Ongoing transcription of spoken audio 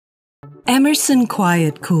Emerson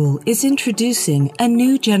Quiet Kool is introducing a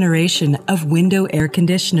new generation of window air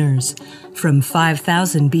conditioners from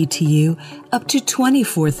 5,000 BTU up to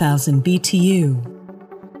 24,000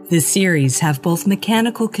 BTU. The series have both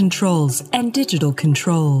mechanical controls and digital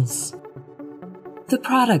controls. The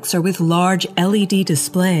products are with large LED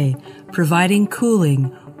display, providing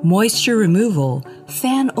cooling, moisture removal,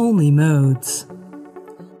 fan-only modes.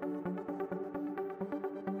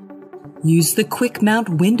 Use the quick mount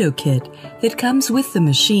window kit that comes with the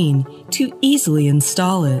machine to easily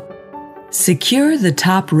install it. Secure the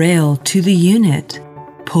top rail to the unit,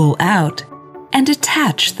 pull out, and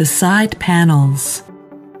attach the side panels.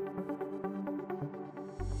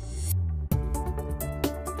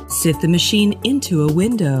 Sit the machine into a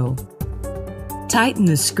window. Tighten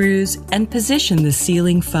the screws and position the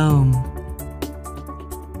sealing foam.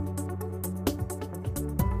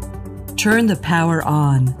 Turn the power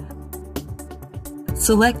on.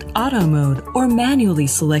 Select Auto Mode or manually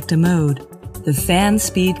select a mode. The fan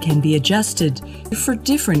speed can be adjusted for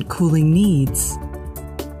different cooling needs.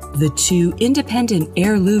 The two independent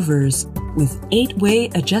air louvers with 8-way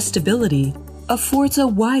adjustability affords a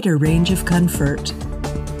wider range of comfort.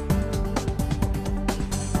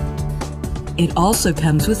 It also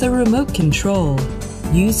comes with a remote control.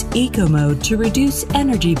 Use Eco Mode to reduce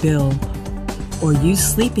energy bill, or use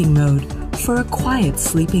Sleeping Mode for a quiet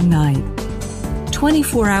sleeping night.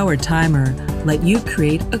 24-hour timer let you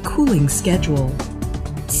create a cooling schedule.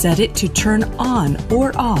 Set it to turn on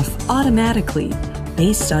or off automatically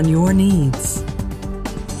based on your needs.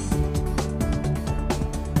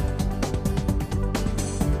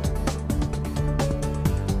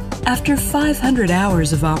 After 500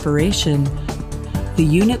 hours of operation, the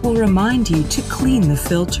unit will remind you to clean the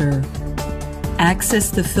filter.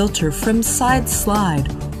 Access the filter from side slide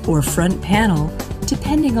or front panel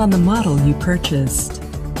depending on the model you purchased.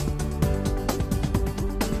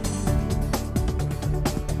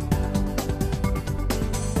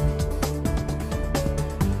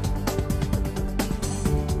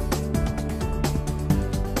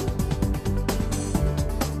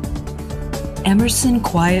 Emerson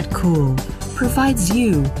Quiet Kool provides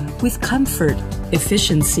you with comfort,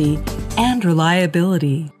 efficiency, and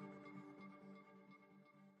reliability.